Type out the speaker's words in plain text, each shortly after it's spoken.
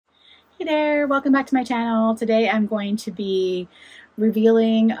Hey there, welcome back to my channel. Today I'm going to be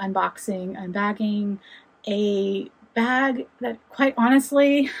revealing, unboxing, unbagging a bag that, quite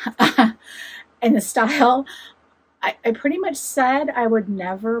honestly, in the style, I pretty much said I would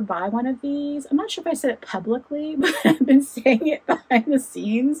never buy one of these. I'm not sure if I said it publicly, but I've been saying it behind the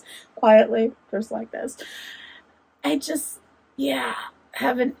scenes quietly, just like this. I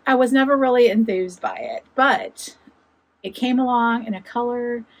was never really enthused by it, but it came along in a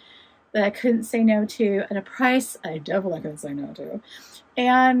color that I couldn't say no to, at a price I definitely couldn't say no to.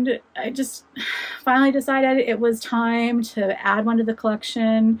 And I just finally decided it was time to add one to the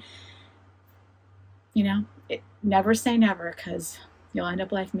collection. You know, never say never, because you'll end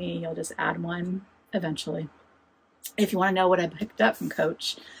up like me. You'll just add one eventually. If you want to know what I picked up from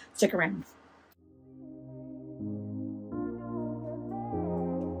Coach, stick around.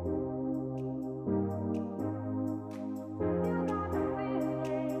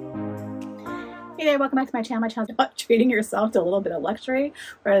 Hey there, welcome back to my channel. My channel is about treating yourself to a little bit of luxury,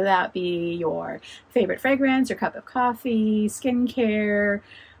 whether that be your favorite fragrance, your cup of coffee, skincare,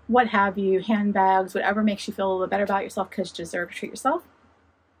 what have you, handbags, whatever makes you feel a little better about yourself, because you deserve to treat yourself.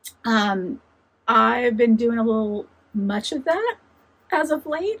 I've been doing a little much of that as of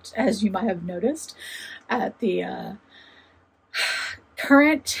late, as you might have noticed. At the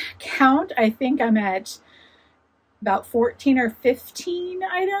current count, I think I'm at about 14 or 15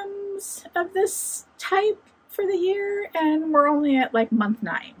 items of this type for the year, and we're only at like month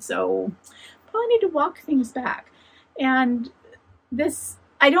 9, so probably need to walk things back. And this,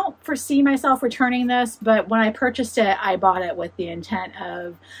 I don't foresee myself returning this, but when I purchased it, I bought it with the intent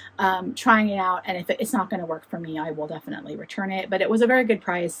of trying it out, and if it's not going to work for me, I will definitely return it. But it was a very good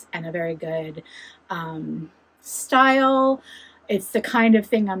price and a very good style. It's the kind of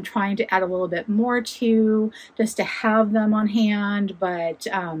thing I'm trying to add a little bit more to, just to have them on hand, but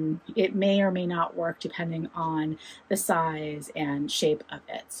it may or may not work depending on the size and shape of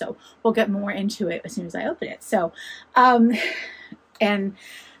it. So we'll get more into it as soon as I open it. So, and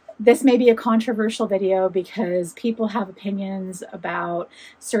this may be a controversial video because people have opinions about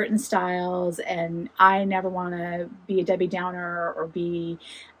certain styles, and I never want to be a Debbie Downer or be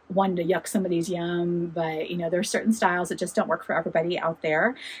one to yuck somebody's yum, but you know, there's certain styles that just don't work for everybody out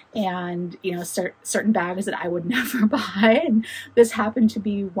there, and you know, certain bags that I would never buy, and this happened to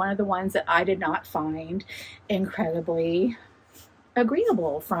be one of the ones that I did not find incredibly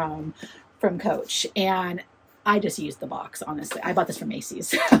agreeable from Coach. And I just used the box, honestly. I bought this from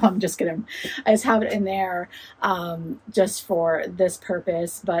Macy's. I'm just kidding. I just have it in there just for this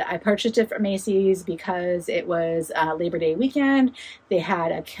purpose. But I purchased it from Macy's because it was Labor Day weekend. They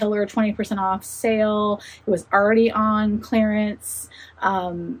had a killer 20% off sale. It was already on clearance.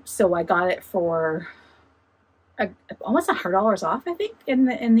 So I got it for almost $100 off, I think, in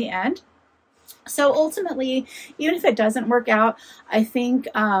the end. So ultimately, even if it doesn't work out, I think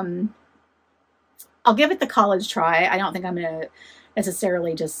I'll give it the college try. I don't think I'm going to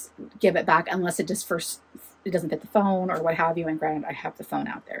necessarily just give it back unless it just it doesn't fit the phone or what have you. And granted, I have the phone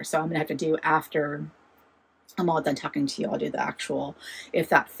out there. So I'm going to have to do, after I'm all done talking to you, I'll do the actual, if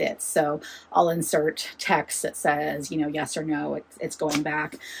that fits. So I'll insert text that says, you know, yes or no, it's going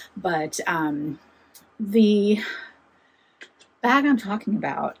back. But the bag I'm talking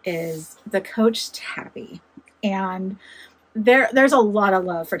about is the Coach Tabby. And there's a lot of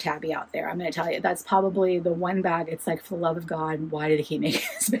love for Tabby out there. I'm going to tell you, that's probably the one bag, it's like, for the love of God, why did he keep making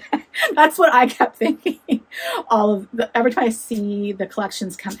this bag? That's what I kept thinking. Every time I see the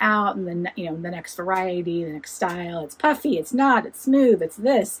collections come out, and then, you know, the next variety, the next style, it's puffy, it's not, it's smooth, it's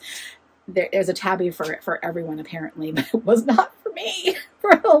this. There's a Tabby for everyone, apparently, but it was not for me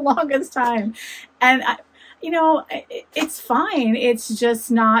for the longest time. And you know, it's fine. It's just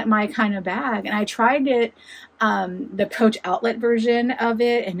not my kind of bag. And I tried it, the Coach outlet version of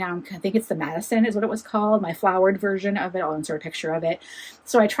it, and now I think it's the Madison is what it was called, my flowered version of it. I'll insert a picture of it.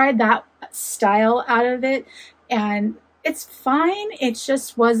 So I tried that style out of it, and it's fine. It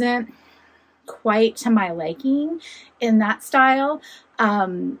just wasn't quite to my liking in that style.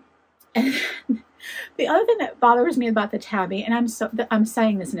 And the other thing that bothers me about the Tabby, and I'm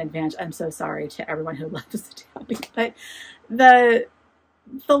saying this in advance, I'm so sorry to everyone who loves the Tabby, but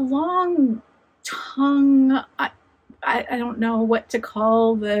the long tongue, I don't know what to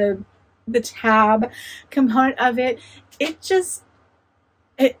call the tab component of it. It's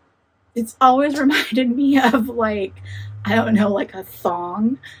always reminded me of, like, I don't know, like a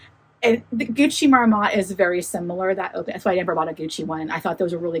thong. And the Gucci Marmot is very similar. That's why I never bought a Gucci one. I thought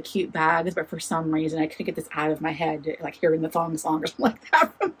those were really cute bags, but for some reason I couldn't get this out of my head, like hearing the thong song or something like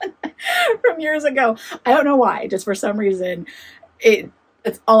that from years ago. I don't know why. Just for some reason,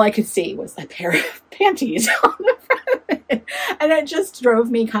 it's all I could see was a pair of panties on the front of it. And it just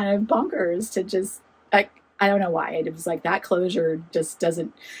drove me kind of bonkers to just, like, I don't know why. It was like that closure just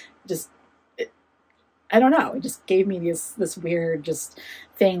doesn't, just, I don't know. It just gave me this weird just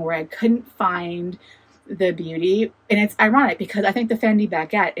thing where I couldn't find the beauty. And it's ironic because I think the Fendi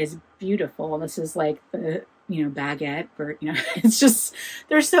baguette is beautiful. And this is like the, you know, baguette, or, you know, it's just,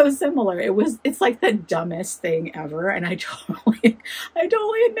 they're so similar. It's like the dumbest thing ever. And I totally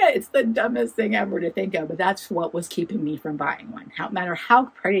admit it's the dumbest thing ever to think of, but that's what was keeping me from buying one. No matter how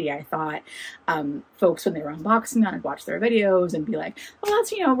pretty I thought, folks, when they were unboxing it, I'd watch their videos and be like, well,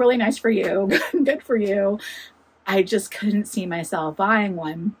 that's, you know, really nice for you. Good for you. I just couldn't see myself buying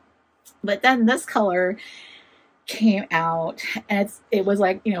one. But then this color came out, and it was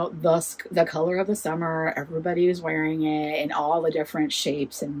like, you know, the color of the summer. Everybody was wearing it in all the different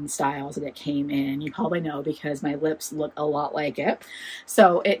shapes and styles that it came in. You probably know because my lips look a lot like it.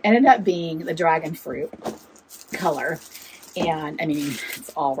 So it ended up being the dragon fruit color. And I mean,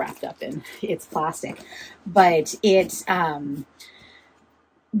 it's all wrapped up in it's plastic, but it,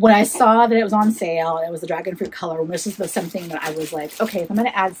 when I saw that it was on sale, it was the dragon fruit color. This is something that I was like, okay, if I'm going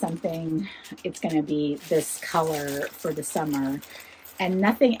to add something, it's going to be this color for the summer. And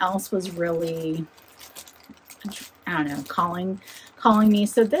nothing else was really, I don't know, calling me.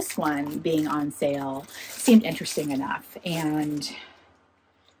 So this one being on sale seemed interesting enough. And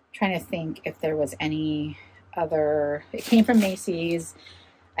I'm trying to think if there was any other, it came from Macy's.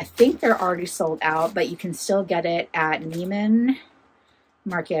 I think they're already sold out, but you can still get it at Neiman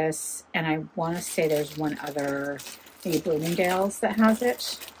Marcus, and I want to say there's one other, maybe Bloomingdale's, that has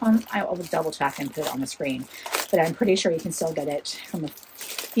it on. I will double check and put it on the screen, but I'm pretty sure you can still get it from a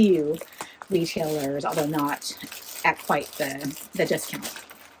few retailers, although not at quite the discount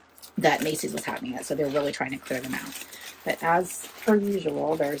that Macy's was having it. So they're really trying to clear them out. But as per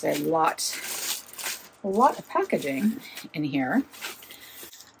usual, there's a lot of packaging in here.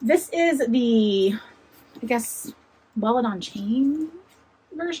 This is the, I guess, wallet on chain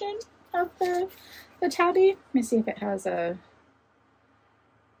version of the Tabby. Let me see if it has a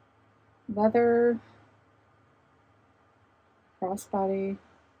leather crossbody.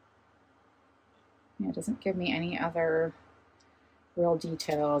 Yeah, it doesn't give me any other real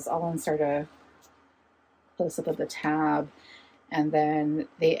details. I'll insert a close-up of the tab. And then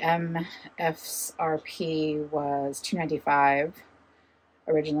the MSRP was $295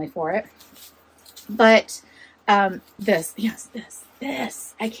 originally for it. But this,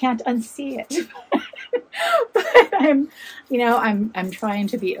 I can't unsee it. But I'm trying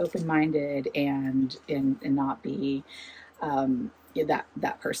to be open-minded and not be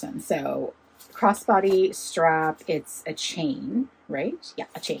that person. So crossbody strap, it's a chain, right? Yeah,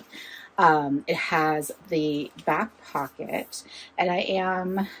 a chain. It has the back pocket, and I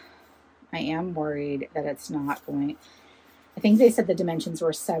am worried that it's not going. I think they said the dimensions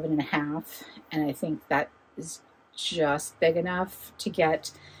were 7.5, and I think that is just big enough to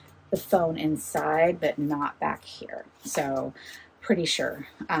get the phone inside, but not back here. So pretty sure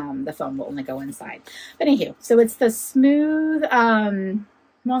the phone will only go inside. But anywho, so it's the smooth, well,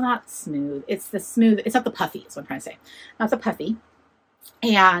 not smooth. It's the smooth. It's not the puffy. Is what I'm trying to say. Not the puffy.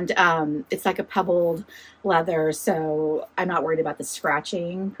 And it's like a pebbled leather, so I'm not worried about the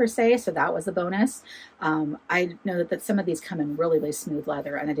scratching per se, so that was a bonus. I know that some of these come in really, really smooth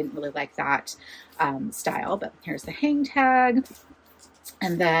leather, and I didn't really like that style, but here's the hang tag,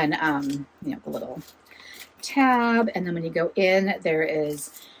 and then the little tab, and then when you go in, there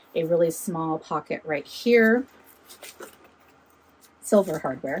is a really small pocket right here, silver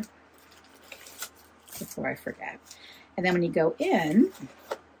hardware, before I forget. And then when you go in,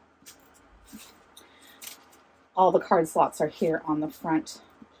 all the card slots are here on the front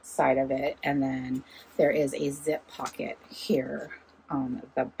side of it. And then there is a zip pocket here on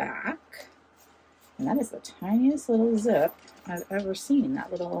the back. And that is the tiniest little zip I've ever seen.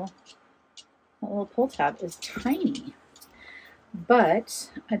 That little pull tab is tiny, but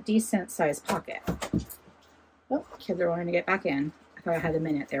a decent sized pocket. Oh, kids are wanting to get back in. I thought I had a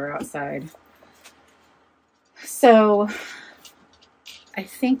minute. They were outside. So I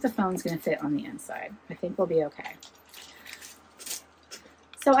think the phone's going to fit on the inside. I think we'll be okay.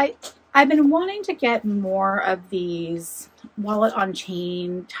 So I've been wanting to get more of these wallet on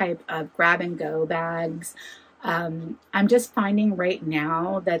chain type of grab and go bags. I'm just finding right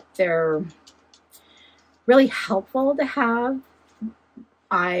now that they're really helpful to have.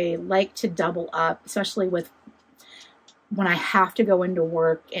 I like to double up, especially with when I have to go into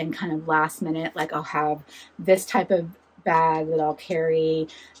work and kind of last minute, like I'll have this type of bag that I'll carry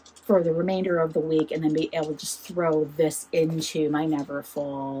for the remainder of the week, and then be able to just throw this into my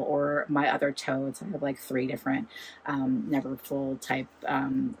Neverfull or my other totes. I have like 3 different Neverfull type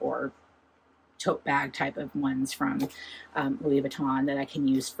or tote bag type of ones from Louis Vuitton that I can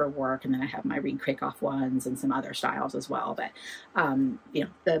use for work, and then I have my Reed Krakoff ones and some other styles as well. But you know,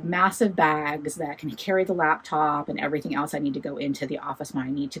 the massive bags that can carry the laptop and everything else I need to go into the office when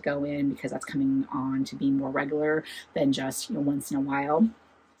I need to go in, because that's coming on to be more regular than just, you know, once in a while.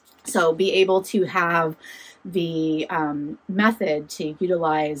 So be able to have the method to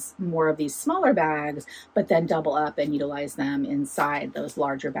utilize more of these smaller bags, but then double up and utilize them inside those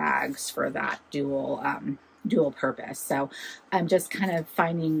larger bags for that dual purpose. So I'm just kind of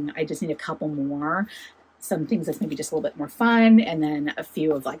finding I just need a couple more, some things that's maybe just a little bit more fun, and then a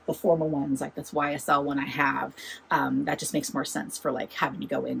few of like the formal ones, like this YSL one I have, that just makes more sense for like having to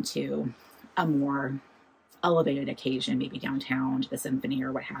go into a more elevated occasion, maybe downtown to the Symphony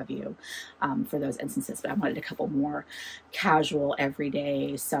or what have you, for those instances. But I wanted a couple more casual,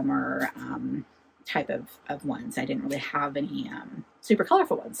 everyday, summer type of ones. I didn't really have any super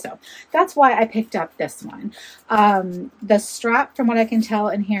colorful ones, so that's why I picked up this one. The strap, from what I can tell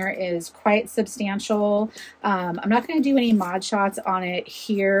in here, is quite substantial. I'm not going to do any mod shots on it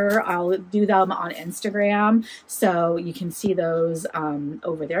here. I'll do them on Instagram, so you can see those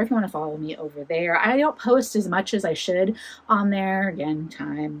over there if you want to follow me over there. I don't post as much as I should on there, again,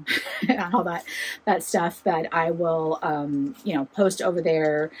 time and all that stuff, but I will you know, post over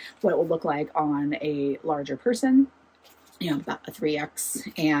there what it will look like on a larger person. You know, about a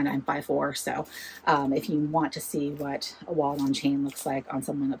 3X, and I'm 5'4", so if you want to see what a wall on chain looks like on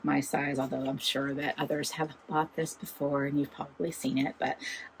someone of my size, although I'm sure that others have bought this before and you've probably seen it, but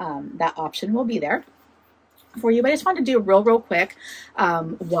that option will be there for you. But I just wanted to do real quick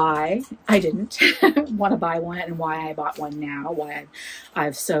why I didn't want to buy one and why I bought one now, why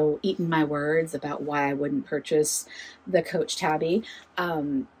I've so eaten my words about why I wouldn't purchase the Coach Tabby.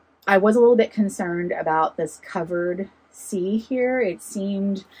 I was a little bit concerned about this covered C here. It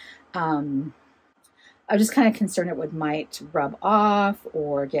seemed I was just kind of concerned it might rub off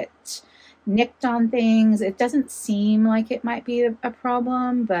or get nicked on things. It doesn't seem like it might be a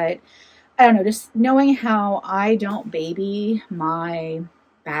problem, but I don't know, just knowing how I don't baby my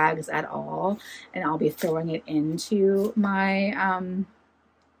bags at all, and I'll be throwing it into my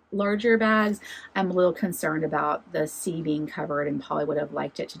larger bags, I'm a little concerned about the C being covered, and probably would have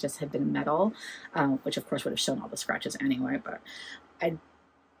liked it to just have been metal, which of course would have shown all the scratches anyway, but I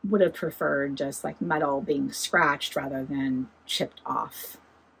would have preferred just like metal being scratched rather than chipped off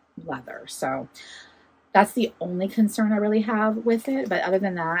leather. So that's the only concern I really have with it. But other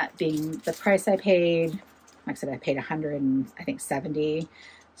than that, being the price I paid, like I said, I paid $170,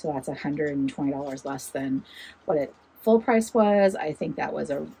 so that's $120 less than what it full price was. I think that was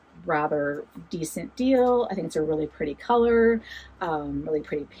a rather decent deal. I think it's a really pretty color, really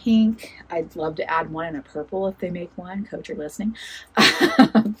pretty pink. I'd love to add one in a purple if they make one. Coach, you're listening.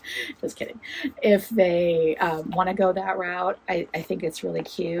 Just kidding. If they want to go that route, I think it's really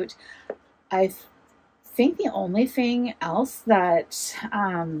cute. I think the only thing else that,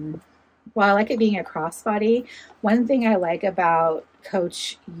 while I like it being a crossbody, one thing I like about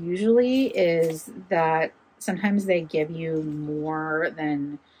Coach usually is that sometimes they give you more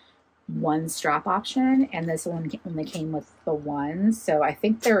than one strap option, and this one only came with the one. So I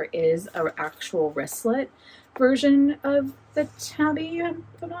think there is an actual wristlet version of the Tabby, if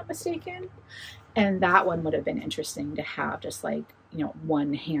I'm not mistaken. And that one would have been interesting to have, just like, you know,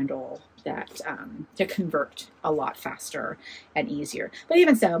 one handle that to convert a lot faster and easier. But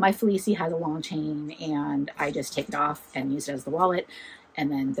even so, my Felicie has a long chain, and I just take it off and use it as the wallet, and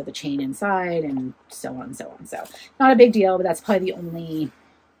then throw the chain inside, and so on and so on. So not a big deal, but that's probably the only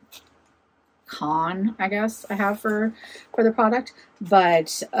con, I guess, I have for the product.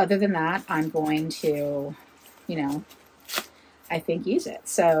 But other than that, I'm going to, you know, I think use it.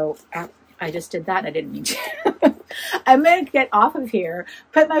 So I just did that, and I didn't mean to. I'm going to get off of here,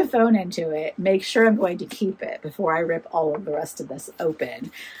 put my phone into it, make sure I'm going to keep it before I rip all of the rest of this open.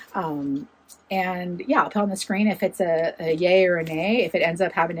 And yeah, I'll put on the screen if it's a yay or a nay. If it ends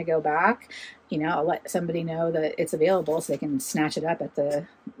up having to go back, you know, I'll let somebody know that it's available so they can snatch it up at the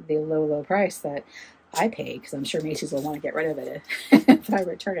low price that I pay, because I'm sure Macy's will want to get rid of it if I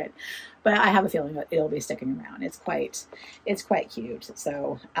return it. But I have a feeling that it'll be sticking around. It's quite cute.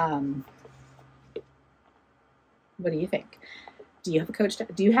 So, what do you think? Do you have a Coach?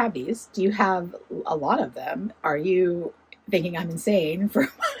 Do you have these? Do you have a lot of them? Are you thinking I'm insane for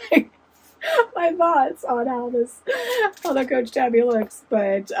my thoughts on how the Coach Tabby looks?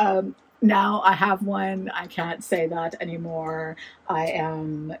 But now I have one. I can't say that anymore. I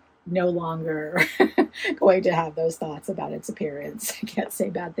am no longer going to have those thoughts about its appearance. I can't say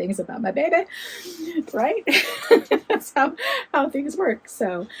bad things about my baby, right? That's how things work.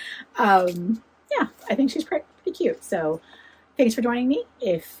 So, yeah, I think she's pretty cute. So thanks for joining me.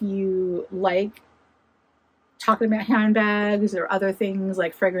 If you like talking about handbags or other things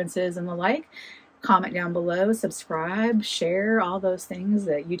like fragrances and the like, comment down below, subscribe, share, all those things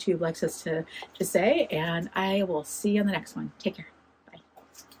that YouTube likes us to say, and I will see you on the next one. Take care.